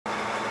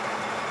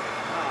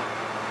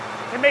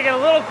to make it a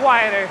little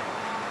quieter.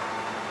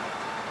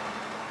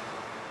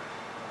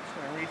 Just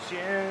gonna reach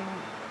in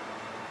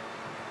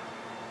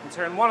and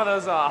turn one of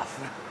those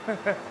off.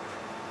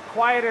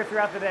 Quieter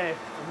throughout the day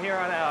from here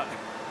on out.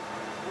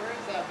 Where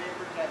is that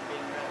vapor temp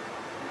being read?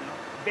 You know?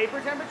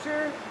 Vapor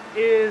temperature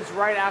is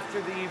right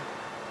after the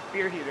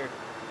beer heater.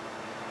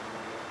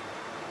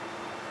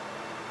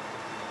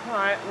 All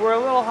right, we're a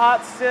little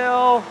hot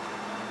still.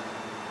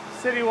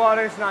 City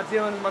water's not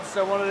dealing as much as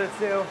I wanted it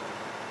to,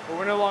 but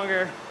we're no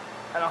longer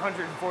at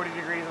 140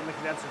 degrees on the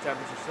condenser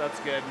temperature, so that's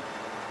good.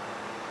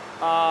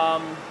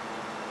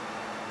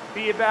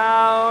 Be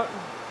about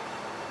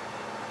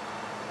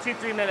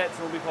 2-3 minutes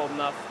and we'll be cold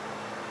enough.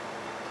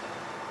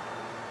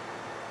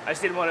 I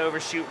just didn't want to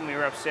overshoot when we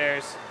were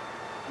upstairs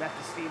and have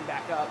to steam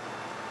back up.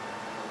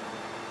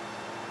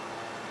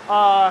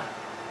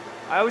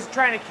 I was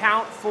trying to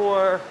count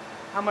for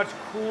how much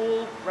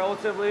cool,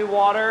 relatively,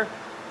 water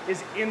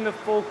is in the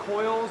full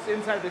coils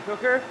inside the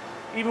cooker.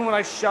 Even when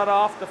I shut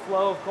off the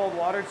flow of cold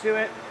water to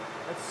it,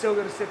 it's still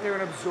going to sit there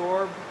and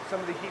absorb some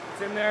of the heat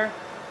that's in there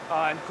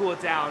and cool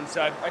it down.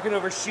 So I can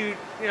overshoot,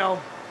 you know,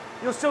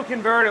 you'll still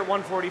convert at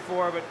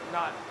 144, but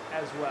not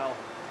as well.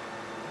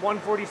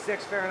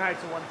 146 Fahrenheit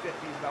to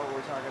 150 is about what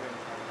we're targeting.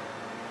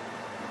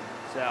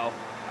 So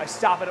I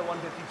stop it at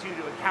 152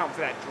 to account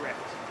for that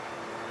drift.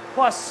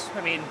 Plus,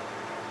 I mean,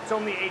 it's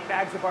only 8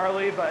 bags of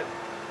barley, but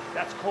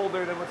that's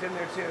colder than what's in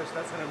there too, so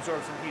that's going to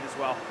absorb some heat as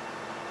well.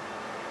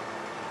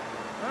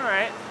 All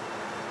right,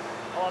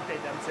 I'll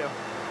update them too.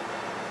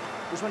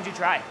 Which one did you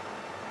try?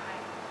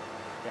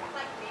 Yeah.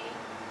 Like me.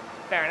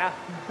 Fair enough.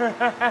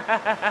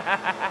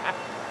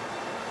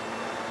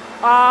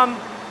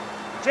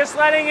 Just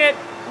letting it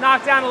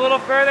knock down a little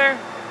further.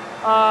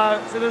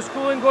 So those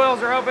cooling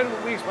coils are open.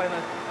 We explain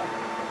that.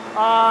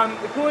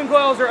 The cooling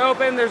coils are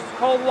open. There's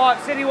cold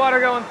city water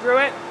going through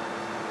it.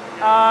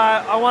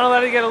 I want to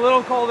let it get a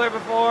little colder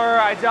before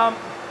I dump.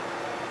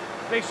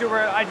 Make sure we're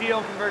at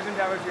ideal conversion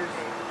temperatures.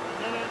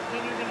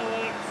 Then you're going to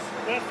let it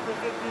rest for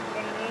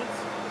 15-20 minutes?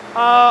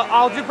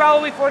 I'll do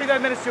probably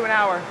 45 minutes to an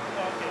hour. Oh,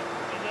 okay.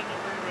 And then you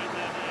bring it right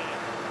down to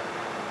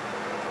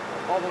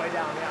 80. All the way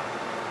down, yeah.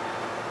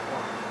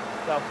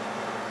 So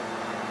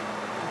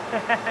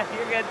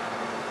you're good.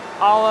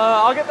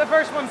 I'll get the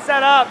first one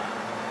set up.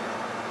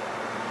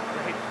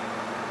 Great.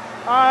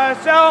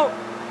 So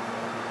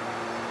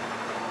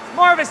it's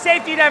more of a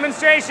safety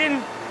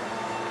demonstration.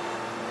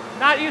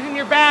 Not using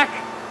your back.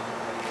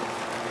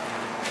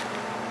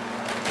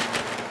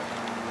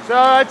 So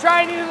I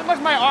try and use as much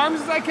of my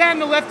arms as I can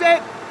to lift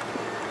it.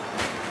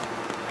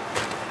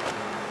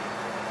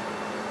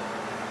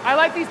 I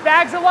like these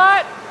bags a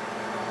lot.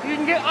 You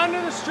can get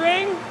under the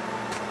string.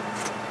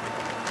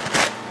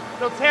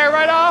 They'll tear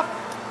right off.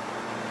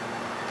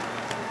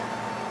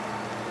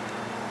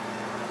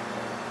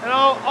 And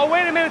I'll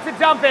wait a minute to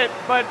dump it,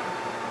 but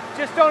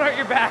just don't hurt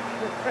your back.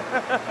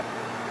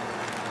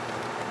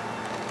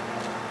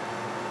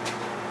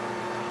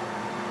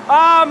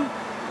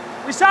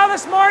 We saw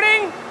this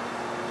morning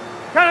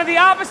kind of the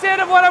opposite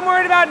of what I'm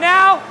worried about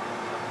now.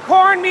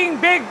 Corn being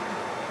big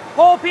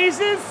whole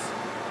pieces.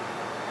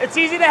 It's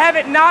easy to have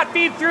it not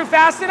feed through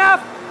fast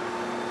enough.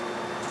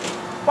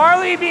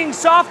 Barley being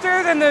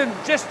softer than the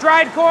just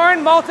dried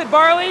corn, malted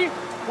barley,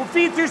 will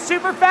feed through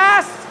super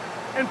fast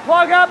and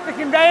plug up the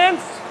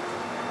conveyance.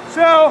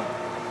 So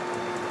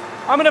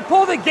I'm going to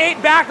pull the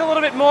gate back a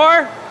little bit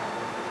more.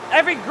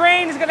 Every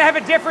grain is going to have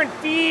a different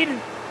feed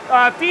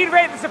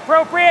rate that's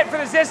appropriate for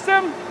the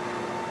system.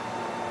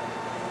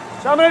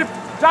 So I'm going to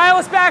dial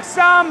us back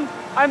some.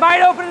 I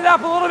might open it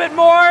up a little bit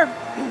more,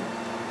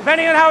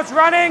 depending on how it's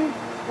running.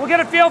 We'll get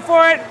a feel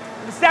for it.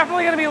 It's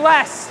definitely going to be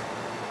less.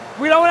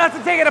 We don't have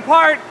to take it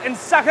apart and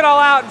suck it all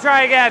out and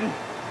try again.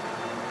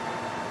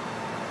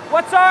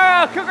 What's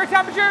our cooker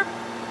temperature?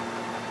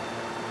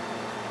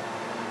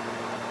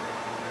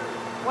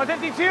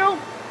 152?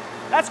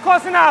 That's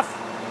close enough.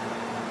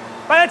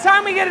 By the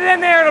time we get it in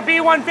there, it'll be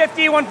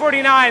 150,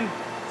 149.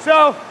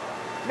 So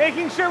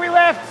making sure we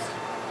lift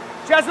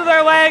just with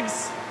our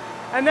legs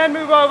and then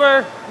move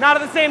over, not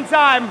at the same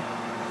time.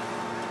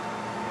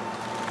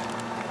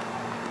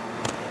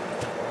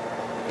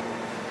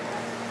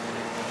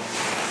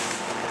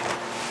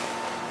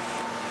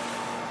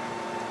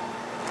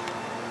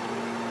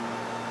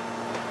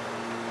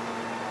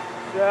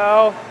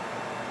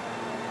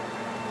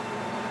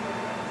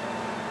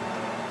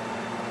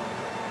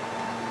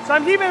 So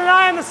I'm keeping an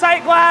eye on the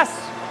sight glass.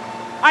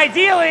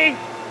 Ideally,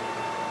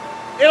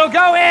 it'll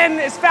go in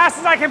as fast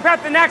as I can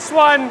prep the next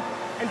one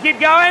and keep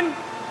going.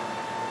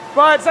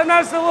 But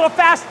sometimes it's a little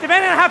fast,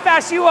 depending on how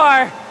fast you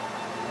are,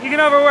 you can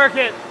overwork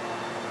it.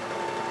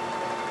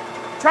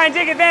 Try and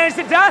take advantage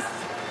of dust.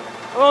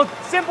 A little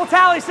simple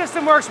tally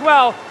system works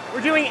well.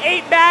 We're doing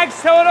 8 bags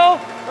total.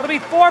 It'll be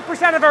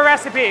 4% of our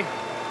recipe.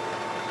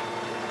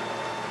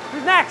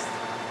 Who's next?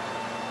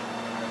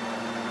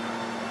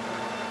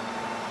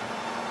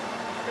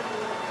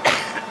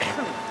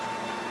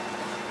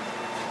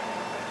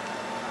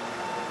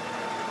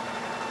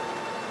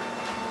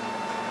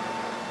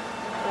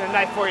 A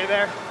knife for you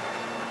there.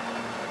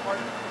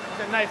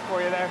 a knife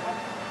for you there.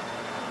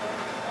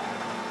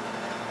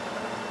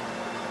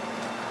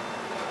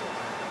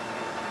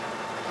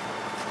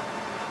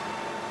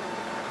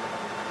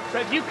 So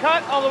if you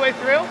cut all the way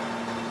through,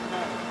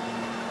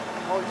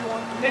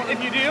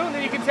 if you do,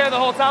 then you can tear the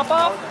whole top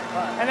off,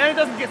 and then it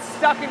doesn't get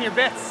stuck in your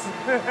bits.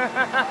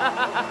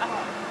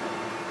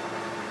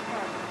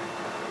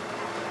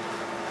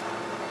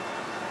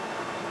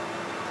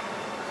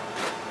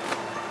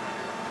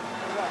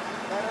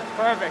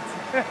 Perfect.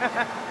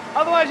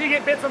 Otherwise you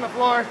get bits on the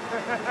floor.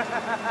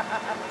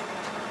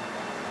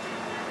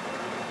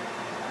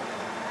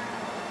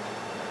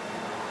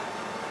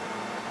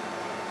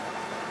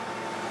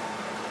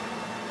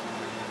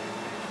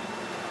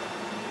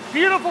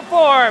 Beautiful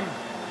form.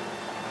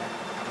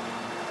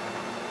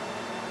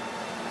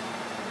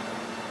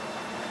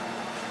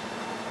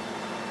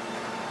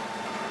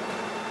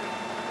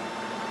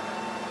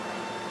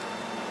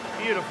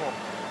 Beautiful.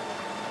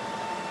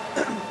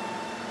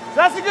 So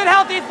that's a good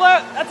healthy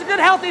flow. That's a good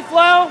healthy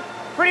flow.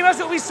 Pretty much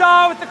what we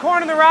saw with the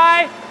corn and the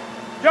rye.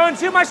 Going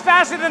too much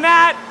faster than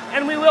that,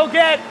 and we will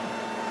get,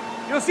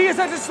 you'll see it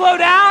start to slow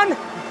down,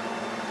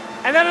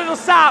 and then it'll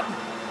stop.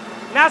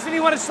 And that's when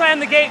you want to slam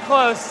the gate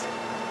close.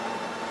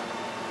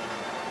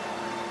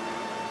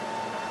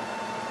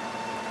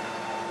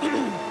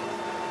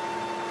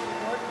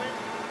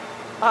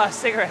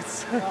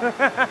 Cigarettes.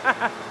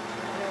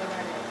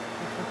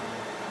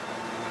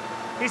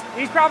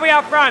 He's probably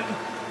out front.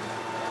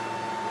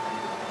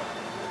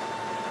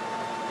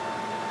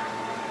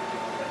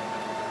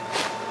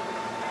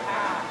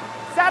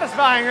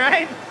 Satisfying,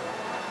 right?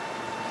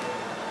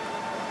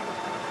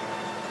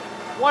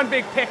 One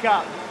big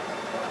pickup.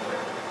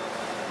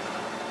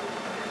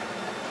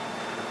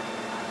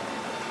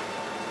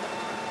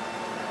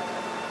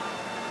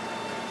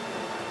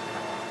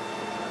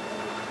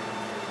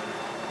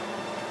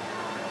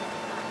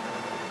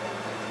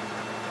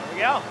 There we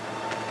go.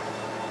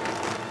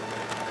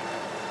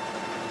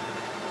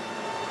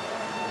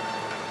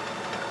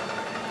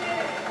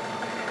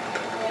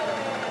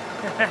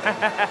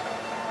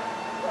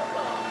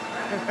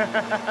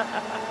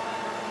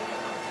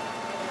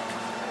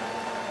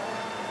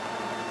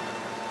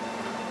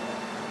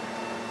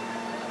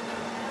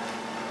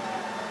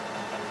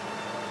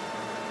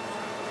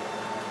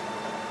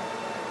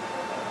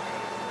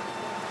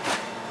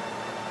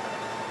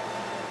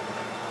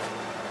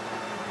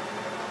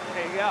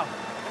 There you go.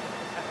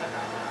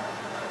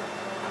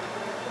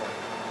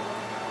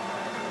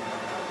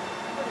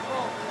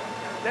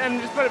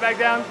 Then just put it back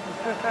down.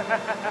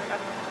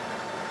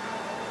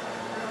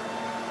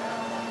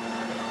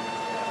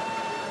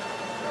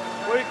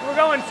 We're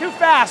going too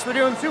fast. We're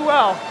doing too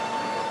well.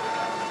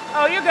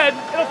 Oh, you're good.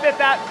 It'll fit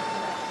that.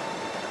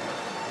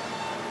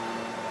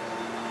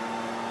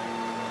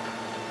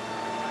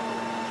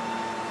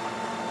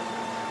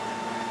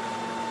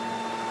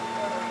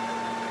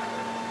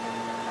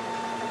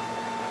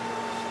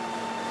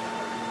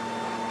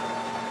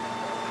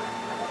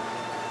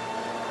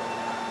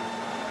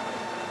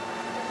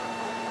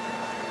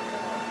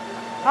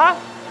 Huh?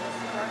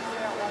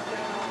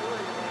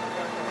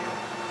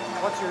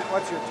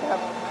 What's your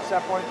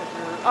set point that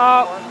you're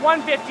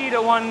 150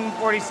 to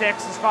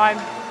 146 is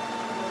fine.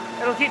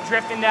 It'll keep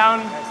drifting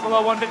down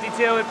below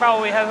 152. It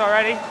probably has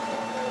already.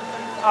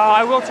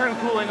 I will turn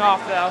cooling off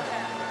though.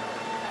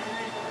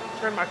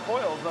 Turn my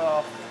coils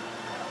off.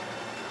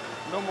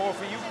 No more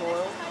for you,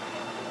 coils.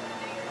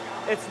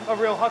 It's a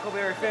real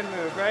Huckleberry Finn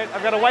move, right?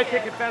 I've got a white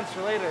picket fence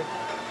for later.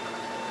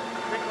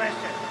 Quick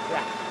question.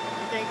 Yeah.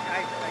 You think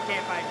I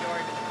can't find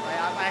Jordan?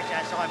 Actually,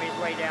 I saw him. He's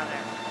way down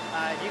there.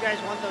 Do you guys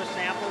want those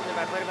samples if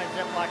I put them in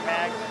Ziploc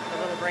bags,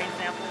 the little grain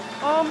samples?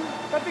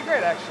 That'd be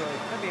great actually.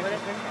 That'd be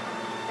interesting.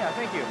 Yeah,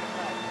 thank you.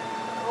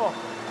 Cool.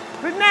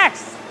 Who's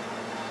next?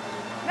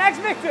 Next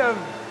victim.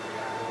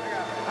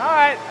 All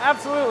right,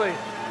 absolutely.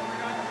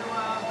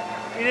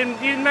 You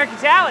didn't mark your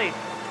tally.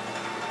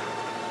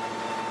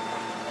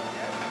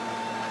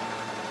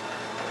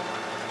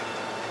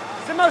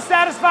 It's the most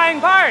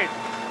satisfying part.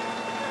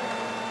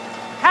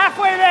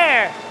 Halfway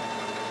there.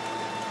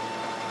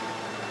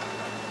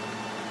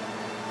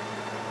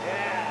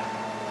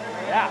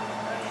 Yeah.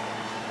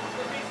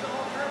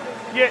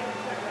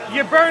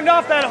 You burned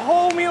off that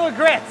whole meal of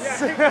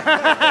grits.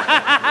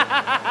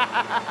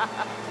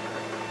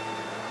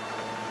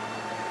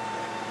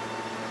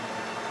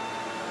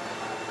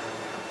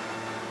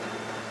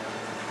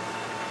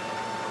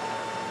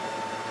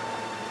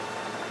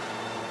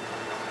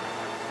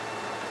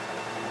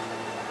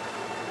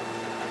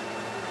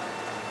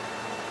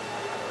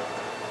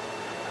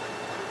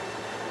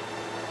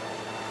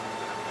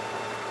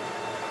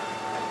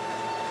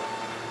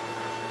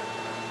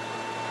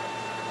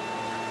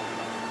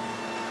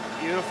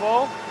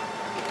 Beautiful.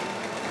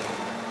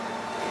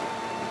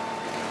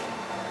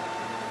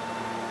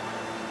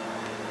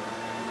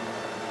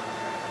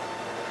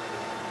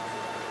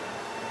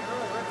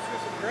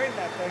 Great in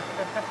that thing.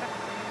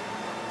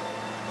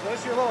 So this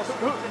is your little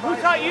Who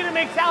taught you to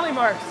make tally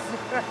marks?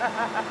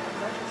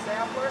 That's your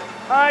sampler?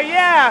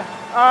 Yeah.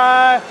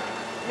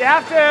 You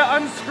have to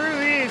unscrew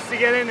these to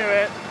get into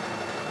it.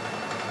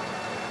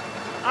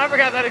 I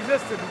forgot that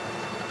existed.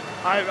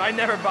 I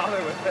never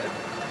bother with it.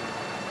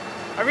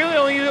 I really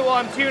only use it while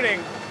I'm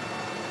tuning.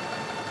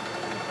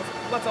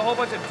 Lets a whole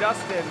bunch of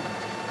dust in.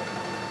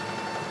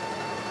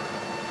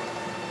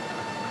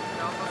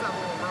 Yeah, let's have a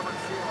little rubber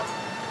seal on it.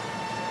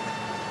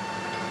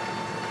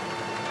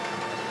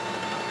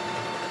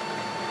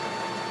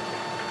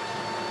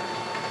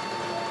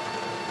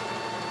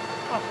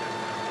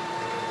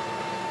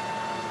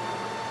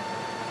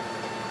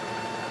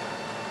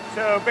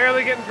 So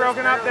barely getting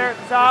broken up there at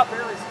the top.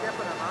 Barely skipping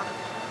them, huh?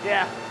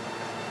 Yeah.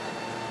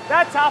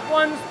 That top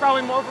one's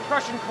probably more for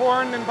crushing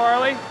corn than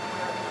barley.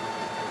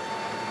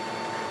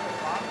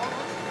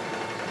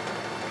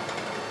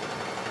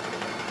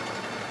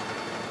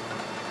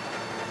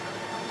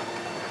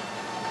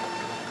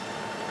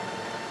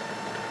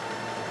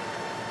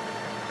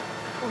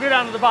 We'll get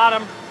down to the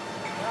bottom.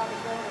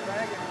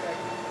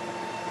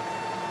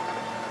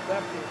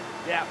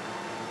 Yeah.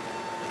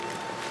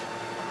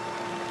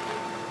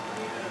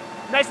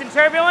 Nice and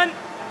turbulent.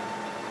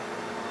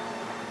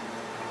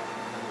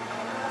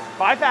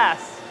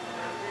 Bypass.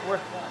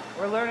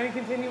 We're learning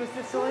continuous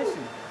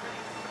distillation.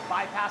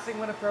 Bypassing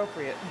when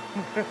appropriate.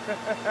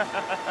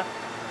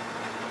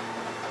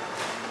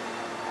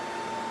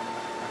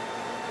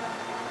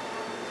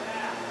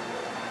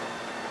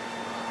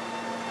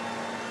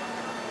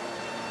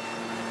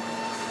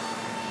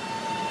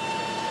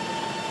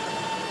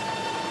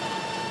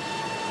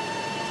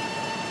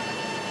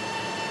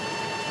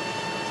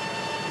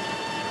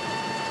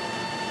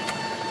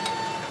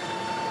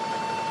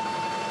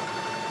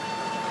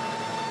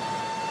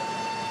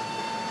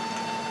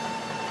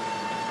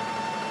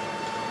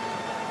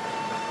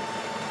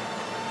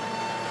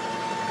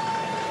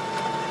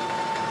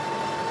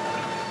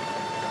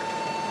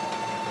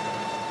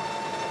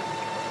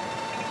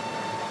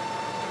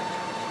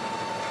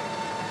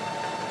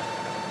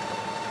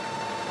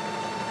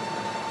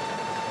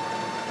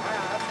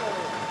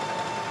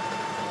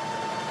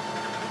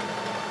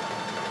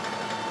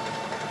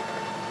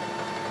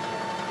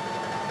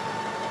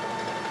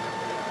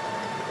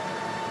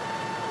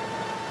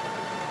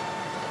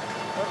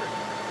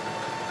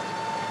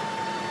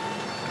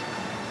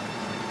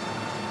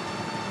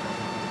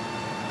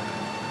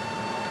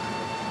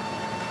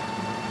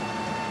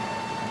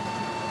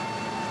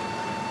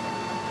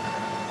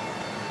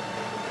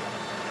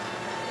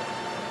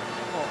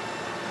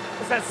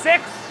 Is that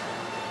 6?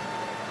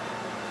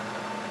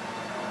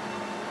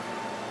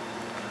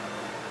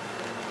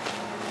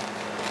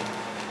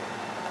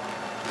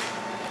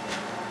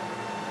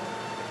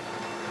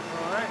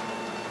 All right.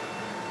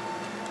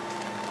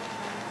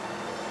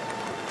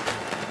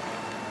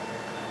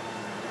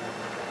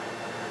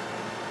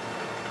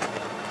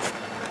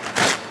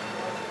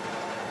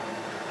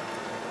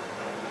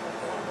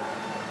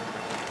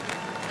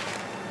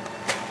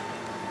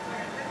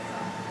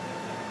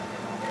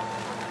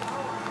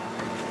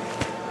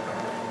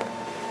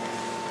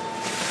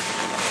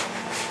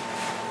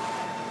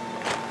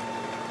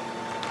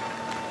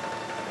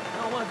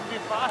 Do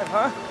 5,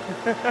 huh?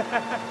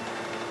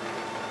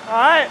 All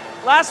right,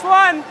 last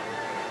one.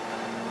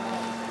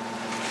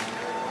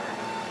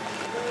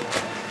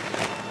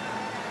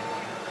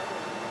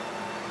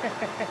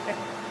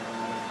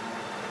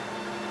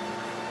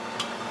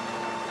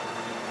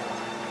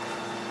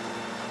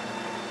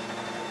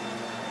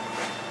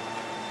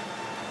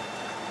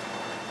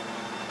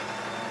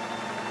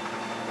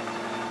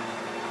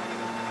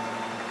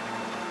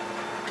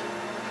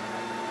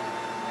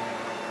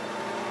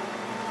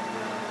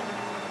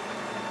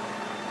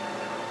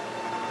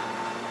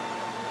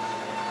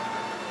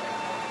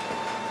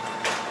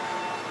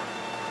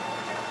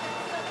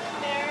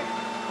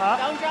 Huh?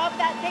 Don't drop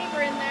that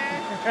paper in there.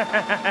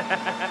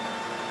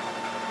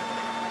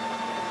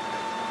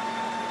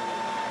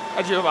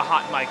 I do have a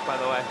hot mic, by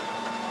the way.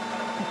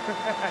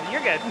 You're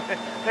good.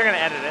 They're gonna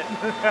edit it.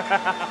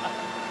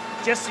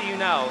 Just so you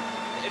know,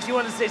 if you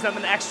want to say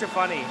something extra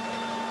funny.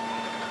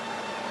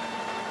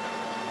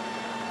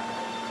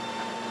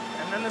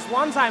 And then this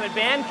one time at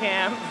band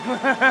camp.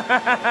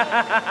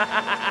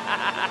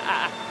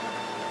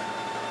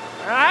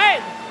 All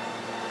right,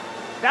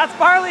 that's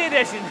barley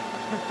edition.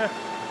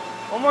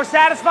 One more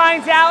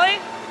satisfying tally.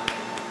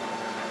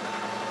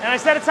 And I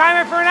set a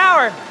timer for an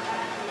hour.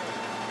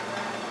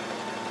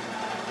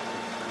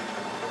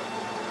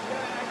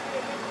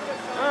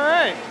 All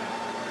right.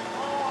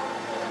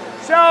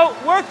 So,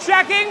 worth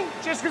checking,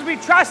 just because we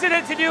trusted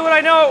it to do what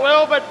I know it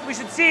will, but we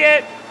should see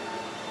it.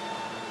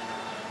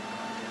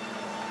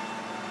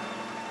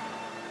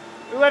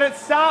 We let it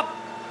stop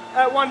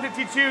at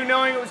 152,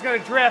 knowing it was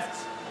going to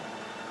drift.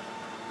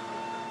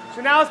 So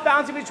now it's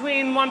bouncing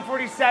between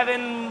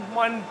 147,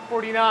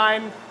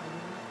 149,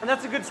 and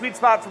that's a good sweet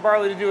spot for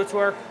barley to do its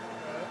work.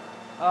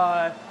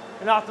 An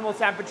optimal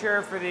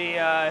temperature for the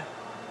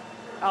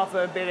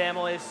alpha and beta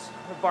amylase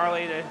of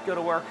barley to go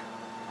to work.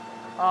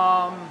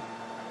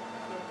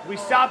 We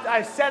stopped,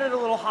 I set it a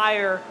little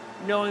higher,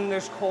 knowing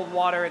there's cold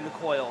water in the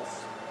coils.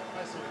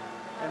 I see.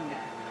 And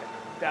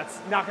that's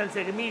not going to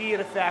take immediate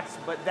effects,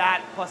 but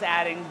that plus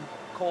adding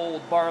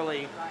cold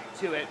barley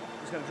to it.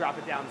 Just gonna drop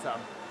it down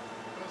some.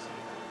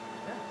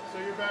 So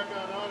you're back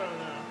on auto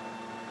now.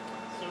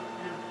 So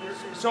you're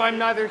So I'm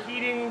neither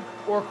heating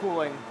or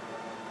cooling.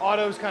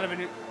 Auto's kind of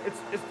it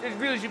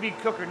really should be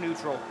cooker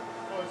neutral.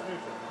 Oh, it's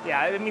neutral.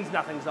 Yeah, it means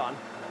nothing's on.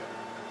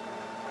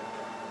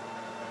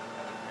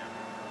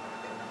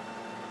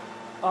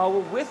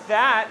 Well, with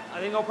that, I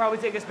think I'll probably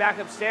take us back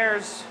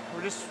upstairs.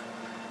 We're just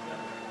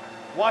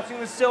watching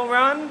the still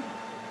run.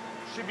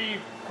 Should be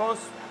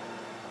close.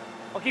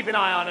 I'll keep an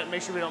eye on it and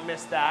make sure we don't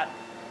miss that.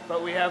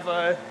 But we have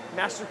a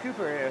Master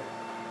Cooper here.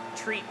 A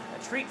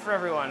treat for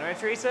everyone, right,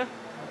 Teresa?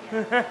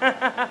 But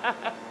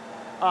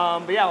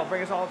yeah, we'll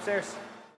bring us all upstairs.